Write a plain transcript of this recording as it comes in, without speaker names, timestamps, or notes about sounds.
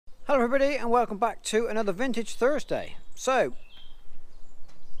Hello everybody and welcome back to another Vintage Thursday. So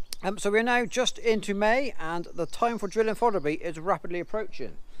we're now just into May and the time for drilling Fodderby is rapidly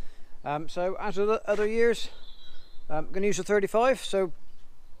approaching. So as with the other years, I'm going to use the 35, so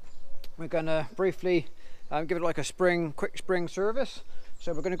we're going to briefly give it like a quick spring service.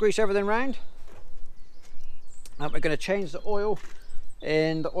 So we're going to grease everything round. We're going to change the oil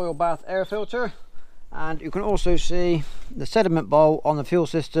in the oil bath air filter. And you can also see the sediment bowl on the fuel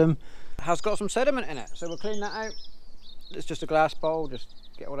system has got some sediment in it, so we'll clean that out. It's just a glass bowl, just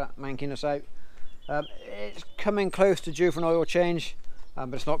get all that mankiness out. It's coming close to due for an oil change,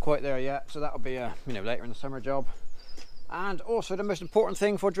 but it's not quite there yet, so that'll be a later in the summer job. And also the most important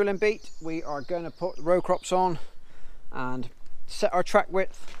thing for drilling beat, we are going to put row crops on and set our track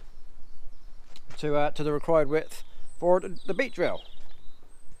width to the required width for the beat drill.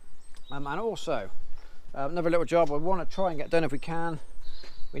 And also another little job we want to try and get done if we can.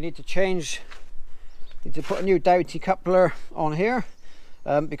 We need to put a new Doughty coupler on here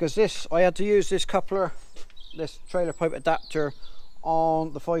because I had to use this coupler, this trailer pipe adapter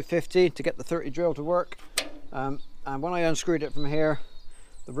on the 550 to get the 30 drill to work. And when I unscrewed it from here,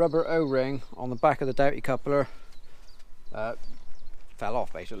 the rubber O-ring on the back of the Doughty coupler fell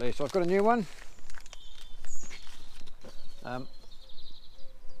off basically. So I've got a new one.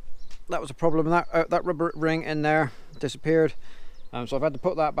 That was a problem, that rubber ring in there disappeared, so I've had to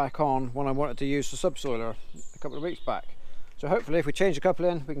put that back on when I wanted to use the subsoiler a couple of weeks back. So hopefully if we change the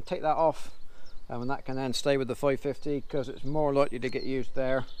coupling we can take that off, and that can then stay with the 550 because it's more likely to get used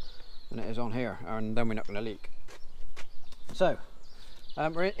there than it is on here, and then we're not going to leak. So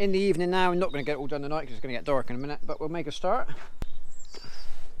we're in the evening now. We're not going to get it all done tonight because it's going to get dark in a minute, but we'll make a start.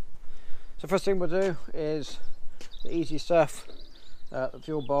 So first thing we'll do is the easy stuff, the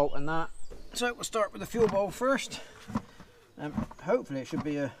fuel bolt and that. So we'll start with the fuel bowl first. Hopefully it should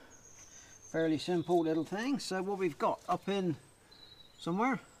be a fairly simple little thing. So what we've got up in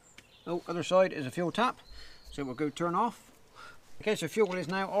somewhere, the other side is a fuel tap, so we'll go turn off. Okay, so fuel is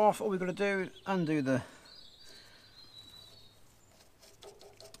now off. All we've got to do is undo the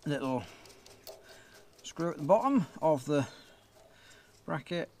little screw at the bottom of the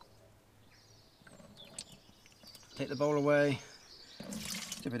bracket, take the bowl away,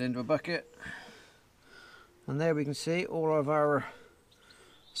 dip it into a bucket, and there we can see all of our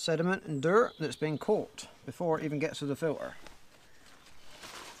sediment and dirt that's been caught before it even gets to the filter.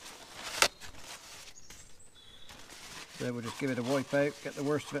 So we'll just give it a wipe out, get the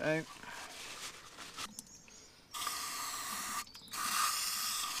worst of it out.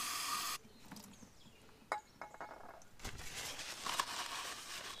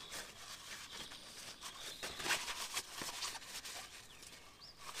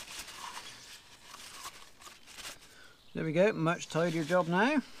 There we go, much tidier job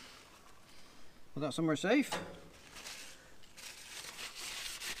now. Put that somewhere safe.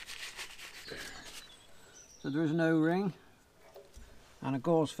 So there is an O-ring and a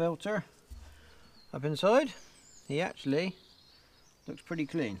gauze filter up inside. He actually looks pretty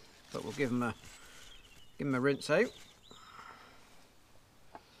clean, but we'll give him a rinse out.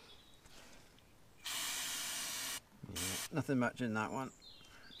 Yeah, nothing much in that one.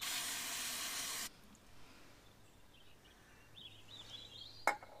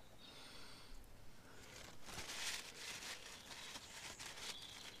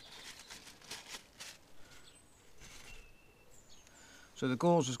 So the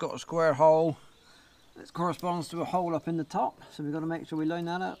gauze has got a square hole that corresponds to a hole up in the top, so we've got to make sure we line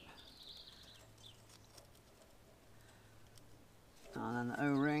that up. And then the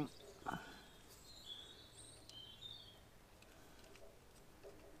O-ring.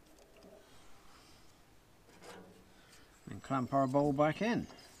 And clamp our bowl back in.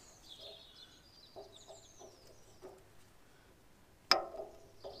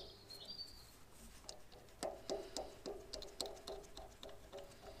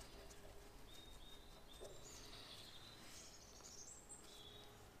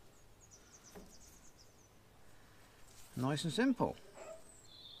 Nice and simple.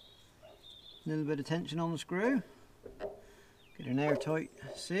 A little bit of tension on the screw. Get an airtight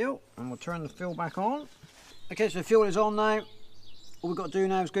seal and we'll turn the fuel back on. Okay, so the fuel is on now. All we've got to do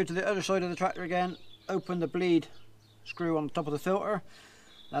now is go to the other side of the tractor again, open the bleed screw on the top of the filter.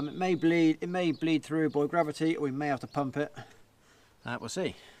 It may bleed through by gravity, or we may have to pump it. We'll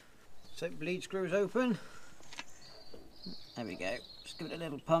see. So bleed screw is open. There we go. Just give it a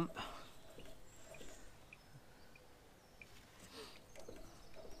little pump.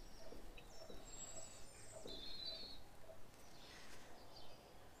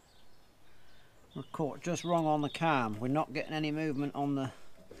 We're caught just wrong on the cam. We're not getting any movement on the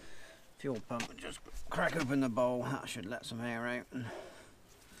fuel pump and just crack open the bowl. That should let some air out and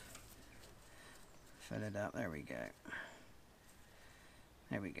fill it up. There we go.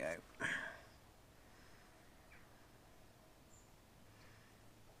 There we go.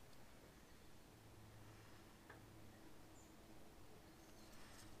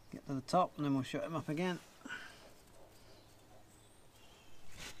 Get to the top and then we'll shut him up again.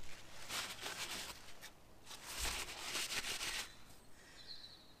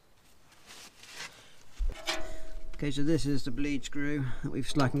 Okay, so this is the bleed screw that we've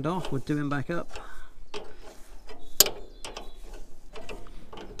slackened off. We'll do him back up.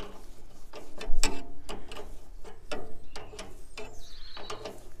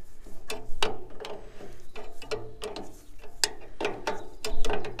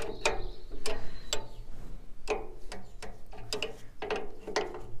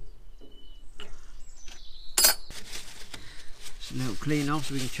 Just a little clean off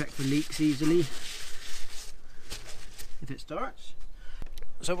so we can check for leaks easily if it starts.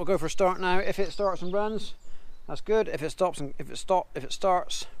 So we'll go for a start now. If it starts and runs, that's good. If it stops and if it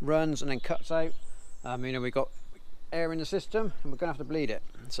starts, runs and then cuts out, you know, we've got air in the system and we're gonna have to bleed it.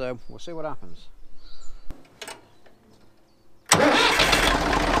 So we'll see what happens.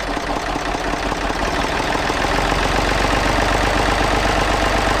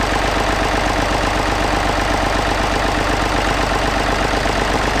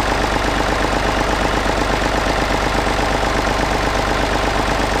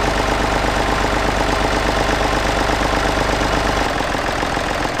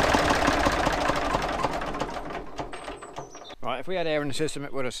 Right, if we had air in the system,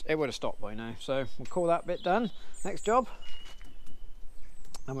 it would have stopped by now. So we'll call that bit done. Next job,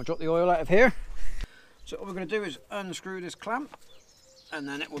 and we'll drop the oil out of here. So what we're going to do is unscrew this clamp, and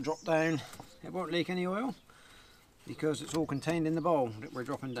then it will drop down. It won't leak any oil because it's all contained in the bowl that we're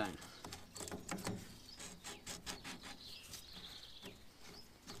dropping down.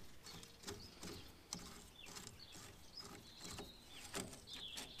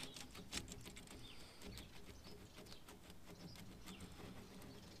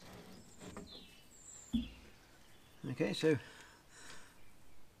 Okay, so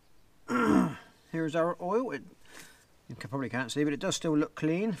here's our oil. You probably can't see, but it does still look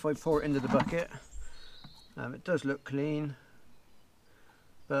clean. If I pour it into the bucket, it does look clean.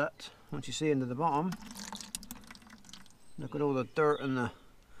 But once you see into the bottom, look at all the dirt and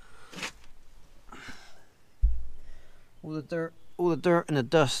all the dirt and the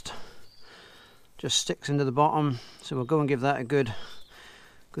dust just sticks into the bottom. So we'll go and give that a good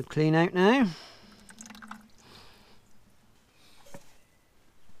clean out now.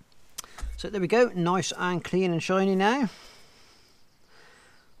 So there we go, nice and clean and shiny now.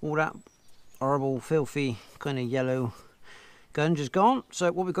 All that horrible, filthy, kind of yellow gunge is gone.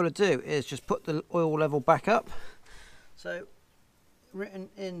 So what we've got to do is just put the oil level back up. So written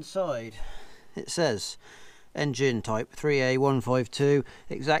inside, it says engine type 3A152,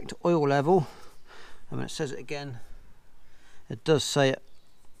 exact oil level. And when it says it again, it does say it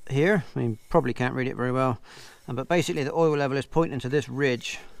here. I mean, probably can't read it very well. But basically the oil level is pointing to this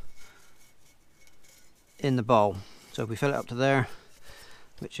ridge in the bowl. So if we fill it up to there,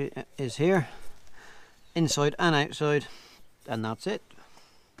 which it is here, inside and outside, and that's it.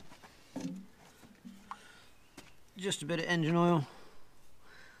 Just a bit of engine oil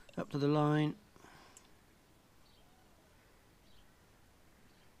up to the line.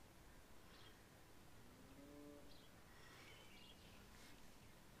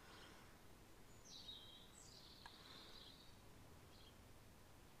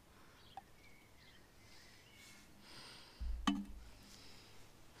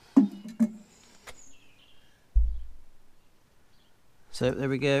 So there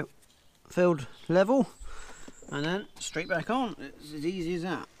we go, filled level, and then straight back on. It's as easy as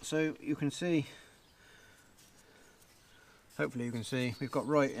that. So you can see, hopefully you can see, we've got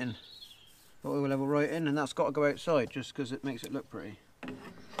right in, oil level right in, and that's got to go outside just because it makes it look pretty.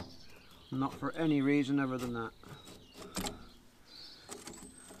 Not for any reason other than that.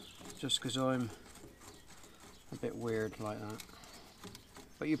 Just because I'm a bit weird like that.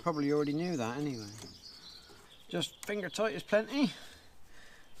 But you probably already knew that anyway. Just finger tight is plenty.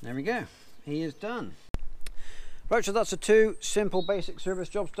 There we go, he is done. Right, so that's the two simple basic service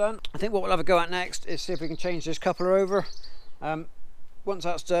jobs done. I think what we'll have a go at next is see if we can change this coupler over. Once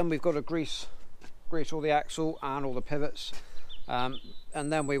that's done, we've got to grease all the axle and all the pivots, and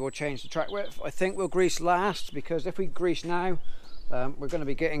then we will change the track width. I think we'll grease last, because if we grease now, we're going to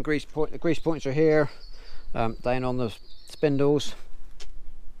be getting the grease points are here, down on the spindles.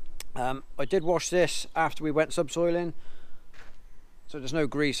 I did wash this after we went subsoiling, so there's no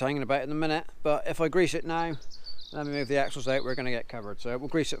grease hanging about in the minute. But if I grease it now, then we move the axles out, we're going to get covered. So we'll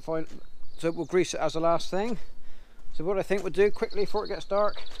grease it fine. So we'll grease it as the last thing. So what I think we'll do quickly before it gets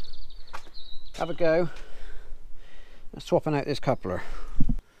dark, have a go at swapping out this coupler.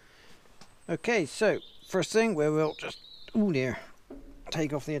 Okay, so first thing we will just, oh dear,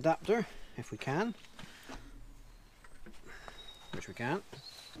 take off the adapter if we can, which we can.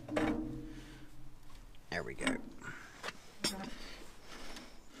 There we go.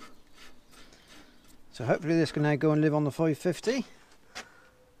 So hopefully this can now go and live on the 550.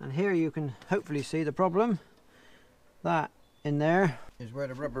 And here you can hopefully see the problem. That in there is where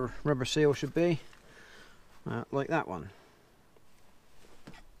the rubber seal should be, like that one.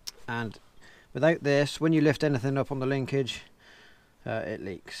 And without this, when you lift anything up on the linkage, it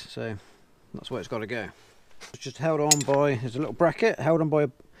leaks. So that's where it's got to go. It's just held on by, there's a little bracket held on by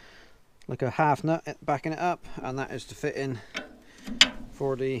like a half nut backing it up, and that is to fit in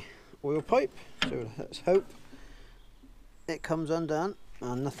for the oil pipe. So let's hope it comes undone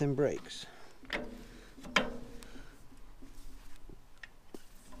and nothing breaks.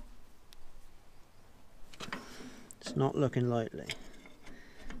 It's not looking likely.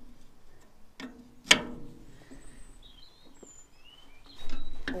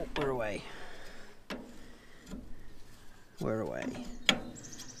 Oh, we're away. We're away.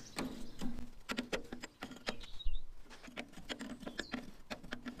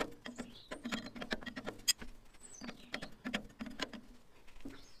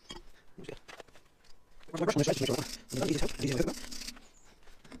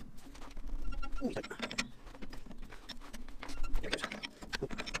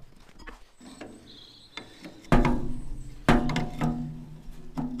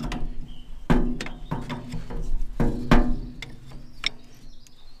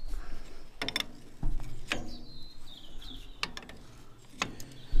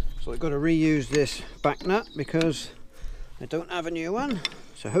 So I've got to reuse this back nut because I don't have a new one,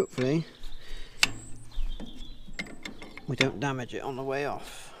 so hopefully we don't damage it on the way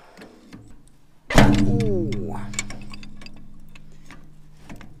off. Ooh.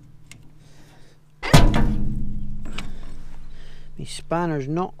 My spanner's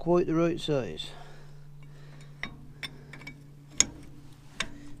not quite the right size.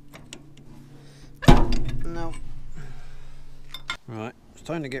 No. Right, it's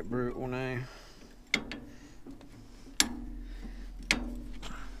time to get brutal now.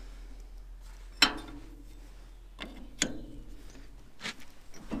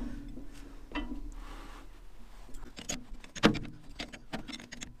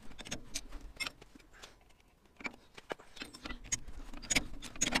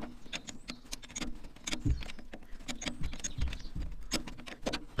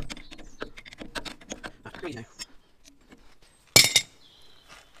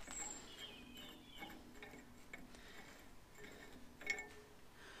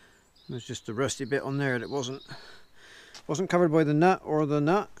 There's just a rusty bit on there that wasn't covered by the nut or the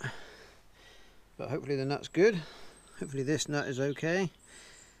nut, but hopefully the nut's good. Hopefully this nut is okay.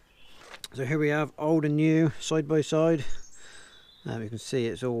 So here we have old and new side by side. You can see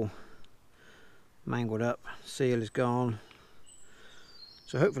it's all mangled up, seal is gone.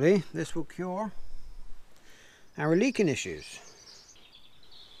 So hopefully this will cure our leaking issues.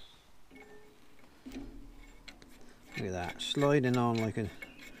 Look at that, sliding on like a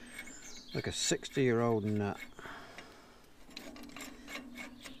 60-year-old nut.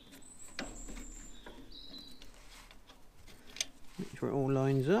 Make sure it all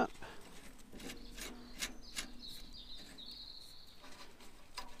lines up.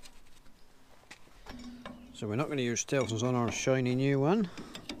 So we're not going to use Stilton's on our shiny new one.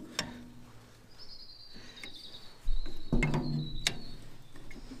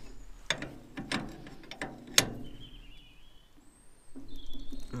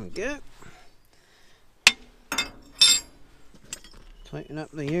 There we go. Tighten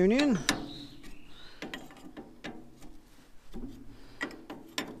up the union.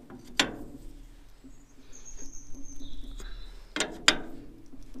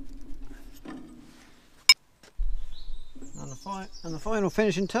 And the final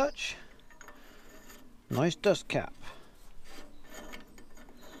finishing touch, nice dust cap.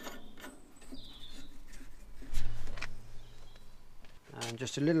 And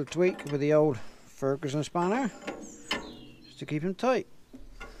just a little tweak with the old Ferguson spanner, just to keep him tight.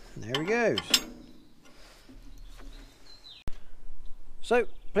 And there he goes. So,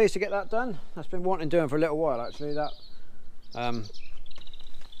 pleased to get that done. That's been wanting doing for a little while actually. That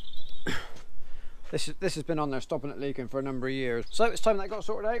This has been on there stopping it leaking for a number of years. So it's time that got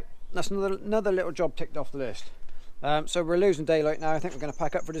sorted out. That's another little job ticked off the list. So we're losing daylight now. I think we're going to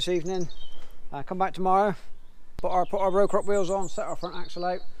pack up for this evening. Come back tomorrow, put our row crop wheels on, set our front axle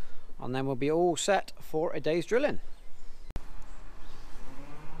out, and then we'll be all set for a day's drilling.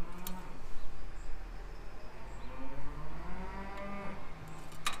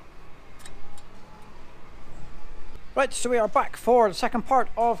 Right, so we are back for the second part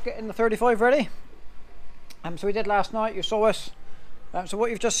of getting the 35 ready. So we did last night, you saw us. So what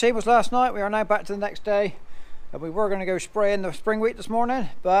you've just seen was last night. We are now back to the next day. We were going to go spray in the spring wheat this morning,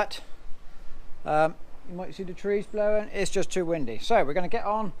 but you might see the trees blowing. It's just too windy. So we're going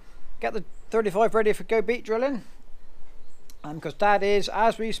to get the 35 ready for go beat drilling. Because Dad is,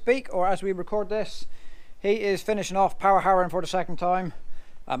 as we speak, or as we record this, he is finishing off power harrowing for the second time.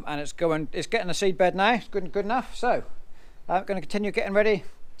 And it's getting the seed bed now. It's good enough. So I'm going to continue getting ready.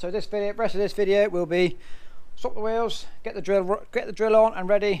 So this video, rest of this video will be swap the wheels, get the drill on and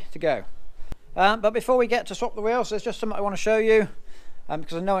ready to go. But before we get to swap the wheels, there's just something I want to show you,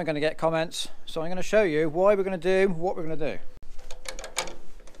 because I know I'm going to get comments. So I'm going to show you why we're going to do what we're going to do.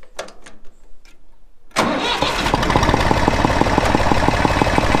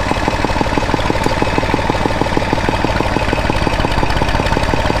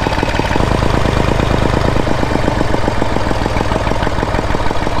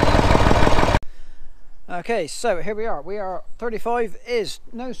 Okay, so here we are. 35 is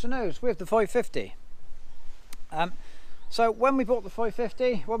nose to nose with the 550. So when we bought the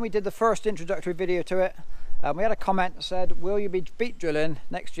 550, when we did the first introductory video to it, we had a comment that said, will you be beat drilling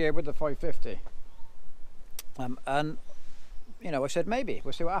next year with the 550? And you know, I said maybe,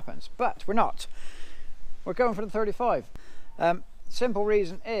 we'll see what happens, but we're not. We're going for the 35. Simple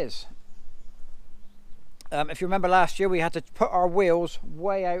reason is, if you remember last year, we had to put our wheels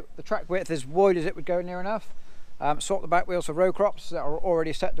way out, the track width as wide as it would go near enough. Swap the back wheels for row crops that are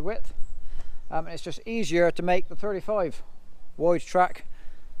already set to width. And it's just easier to make the 35 wide track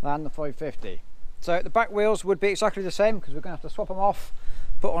than the 550. So the back wheels would be exactly the same, because we're going to have to swap them off,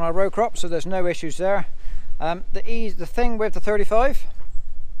 put on our row crop, so there's no issues there. The thing with the 35,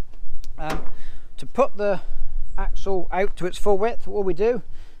 to put the axle out to its full width, what we do,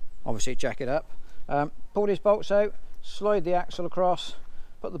 obviously jack it up, pull these bolts out, slide the axle across,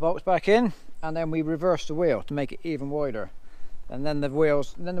 put the bolts back in, and then we reverse the wheel to make it even wider, and then the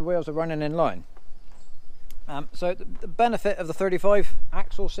wheels are running in line. So the benefit of the 35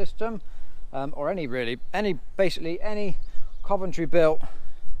 axle system, or basically any Coventry built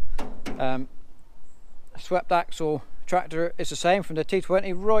swept axle tractor is the same, from the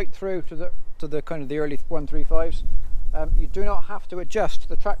T20 right through to the kind of the early 135s. You do not have to adjust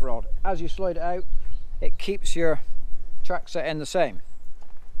the track rod. As you slide it out, it keeps your track setting the same.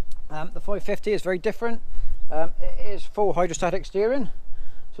 The 550 is very different. It is full hydrostatic steering,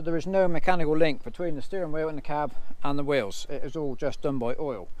 so there is no mechanical link between the steering wheel and the cab and the wheels. It is all just done by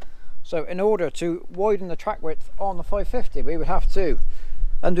oil. So in order to widen the track width on the 550, we would have to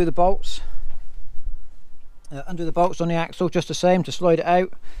undo the bolts on the axle, just the same, to slide it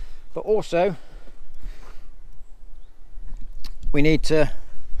out, but also we need to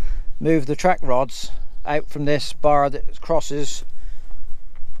move the track rods out from this bar that crosses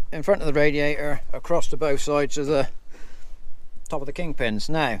in front of the radiator across to both sides of the top of the kingpins.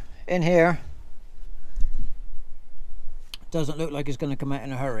 Now in here, doesn't look like it's going to come out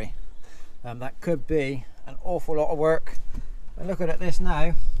in a hurry. That could be an awful lot of work. And looking at this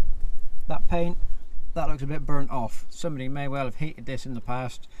now, that paint, that looks a bit burnt off. Somebody may well have heated this in the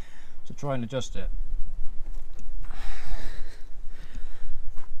past to try and adjust it.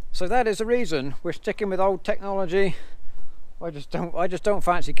 So that is the reason we're sticking with old technology. I just don't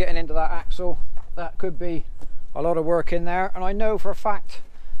fancy getting into that axle. That could be a lot of work in there, and I know for a fact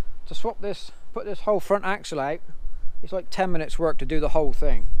to swap this, put this whole front axle out, it's like 10 minutes work to do the whole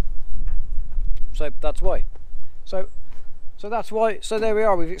thing. So that's why. So that's why. So there we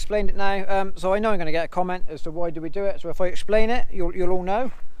are, we've explained it now. So I know I'm going to get a comment as to why do we do it. So if I explain it, you'll all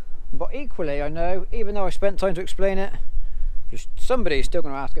know. But equally, I know, even though I spent time to explain it, somebody's still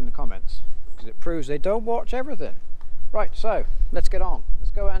going to ask in the comments, because it proves they don't watch everything. Right, so let's get on.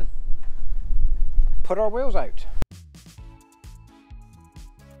 Let's go and put our wheels out.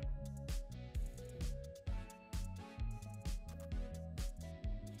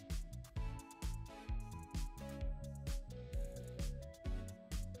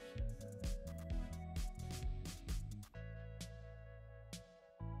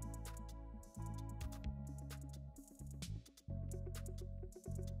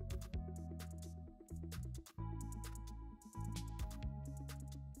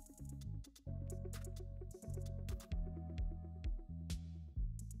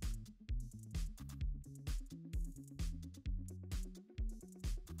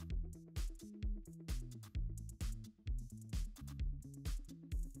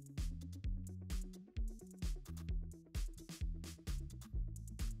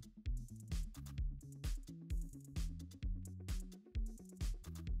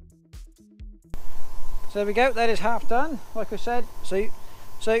 So there we go, that is half done, like I said. So you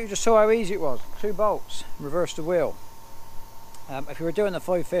just saw how easy it was. 2 bolts, reverse the wheel. If you were doing the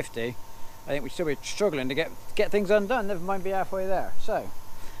 550, I think we'd still be struggling to get things undone, never mind be halfway there. So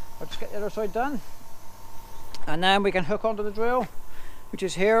I'll just get the other side done, and then we can hook onto the drill, which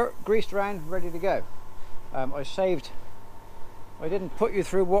is here, greased around, ready to go. I didn't put you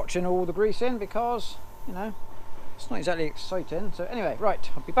through watching all the grease in because, you know, it's not exactly exciting. So anyway, right,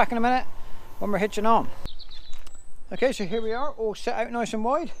 I'll be back in a minute when we're hitching on. Okay, so here we are, all set out nice and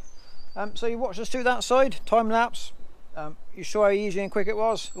wide. So you watched us do that side, time lapse. You saw how easy and quick it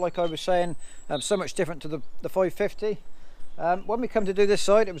was. Like I was saying, so much different to the 550. When we come to do this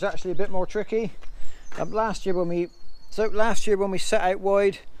side, it was actually a bit more tricky. Last year when we set out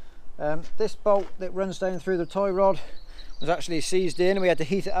wide, this bolt that runs down through the tie rod was actually seized in, and we had to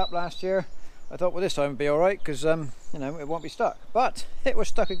heat it up last year. I thought, well, this time it'd be all right because you know, it won't be stuck, but it was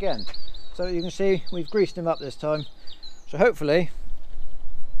stuck again. So you can see we've greased him up this time. So hopefully,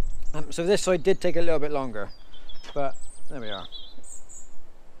 so this side did take a little bit longer, but there we are.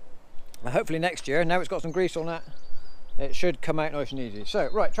 And hopefully next year, now it's got some grease on it, it should come out nice and easy. So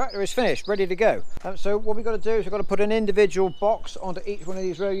right, tractor is finished, ready to go. So what we've got to do is we've got to put an individual box onto each one of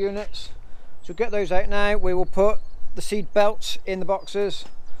these row units. So get those out now. We will put the seed belts in the boxes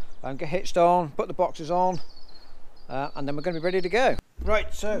and get hitched on, put the boxes on, and then we're going to be ready to go.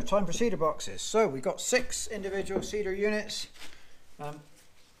 Right, so time for cedar boxes. So we've got 6 individual cedar units and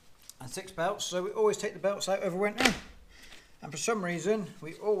 6 belts. So we always take the belts out over winter, and for some reason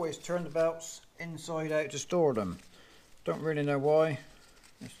we always turn the belts inside out to store them. Don't really know why,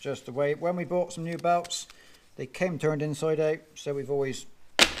 it's just the way. When we bought some new belts, they came turned inside out, so we've always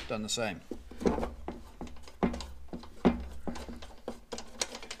done the same.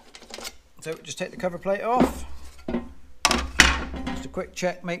 So just take the cover plate off. Just a quick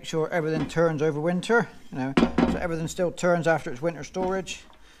check, make sure everything turns over winter, you know, so everything still turns after its winter storage.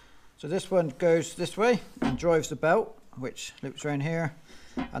 So this one goes this way and drives the belt, which loops around here,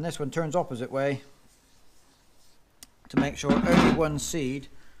 and this one turns opposite way to make sure only one seed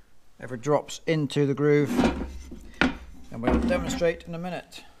ever drops into the groove, and we'll demonstrate in a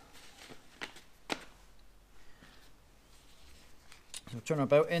minute. So turn our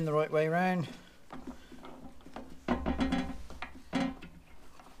belt in the right way round.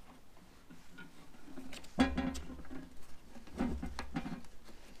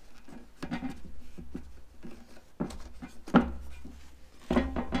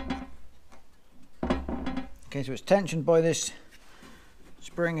 Okay, so it's tensioned by this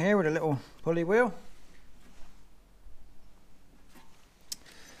spring here with a little pulley wheel.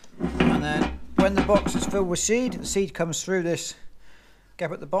 And then when the box is filled with seed, the seed comes through this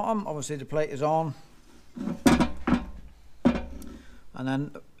gap at the bottom. Obviously the plate is on. And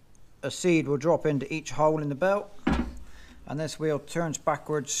then a seed will drop into each hole in the belt. And this wheel turns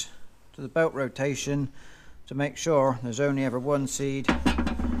backwards to the belt rotation to make sure there's only ever one seed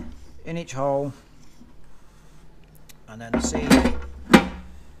in each hole. And then the seed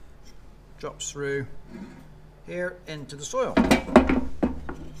drops through here into the soil.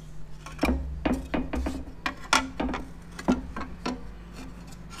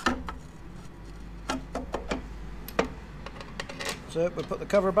 So we'll put the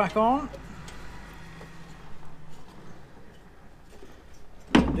cover back on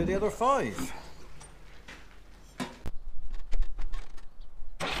and do the other 5.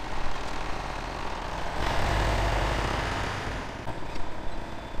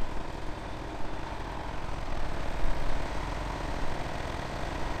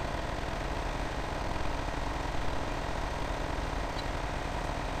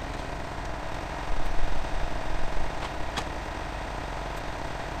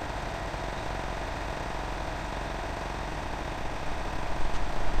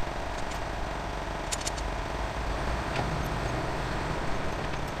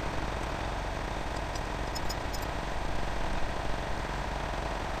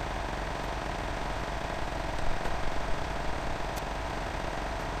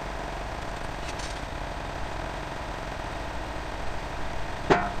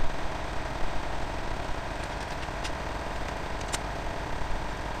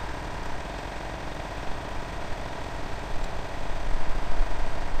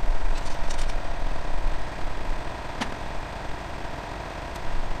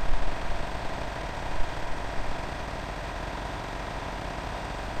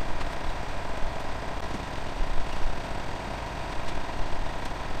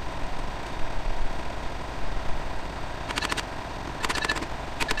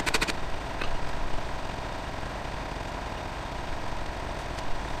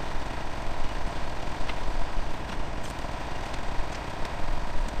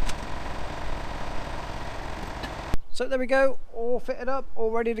 So there we go, all fitted up, all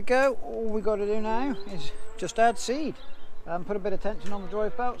ready to go. All we got to do now is just add seed. Put a bit of tension on the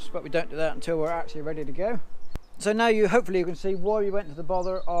drive belts, but we don't do that until we're actually ready to go. So now hopefully you can see why we went to the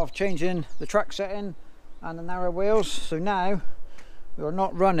bother of changing the track setting and the narrow wheels. So now we are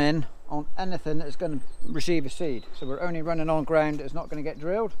not running on anything that's going to receive a seed. So we're only running on ground that's not going to get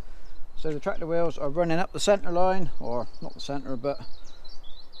drilled. So the tractor wheels are running up the centre line, or not the centre, but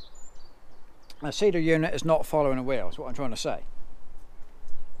a seeder unit is not following a wheel, is what I'm trying to say.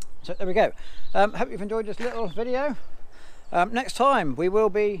 So there we go. Hope you've enjoyed this little video. Next time we will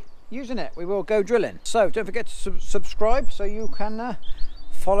be using it, we will go drilling. So don't forget to subscribe so you can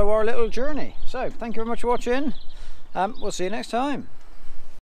follow our little journey. So thank you very much for watching. We'll see you next time.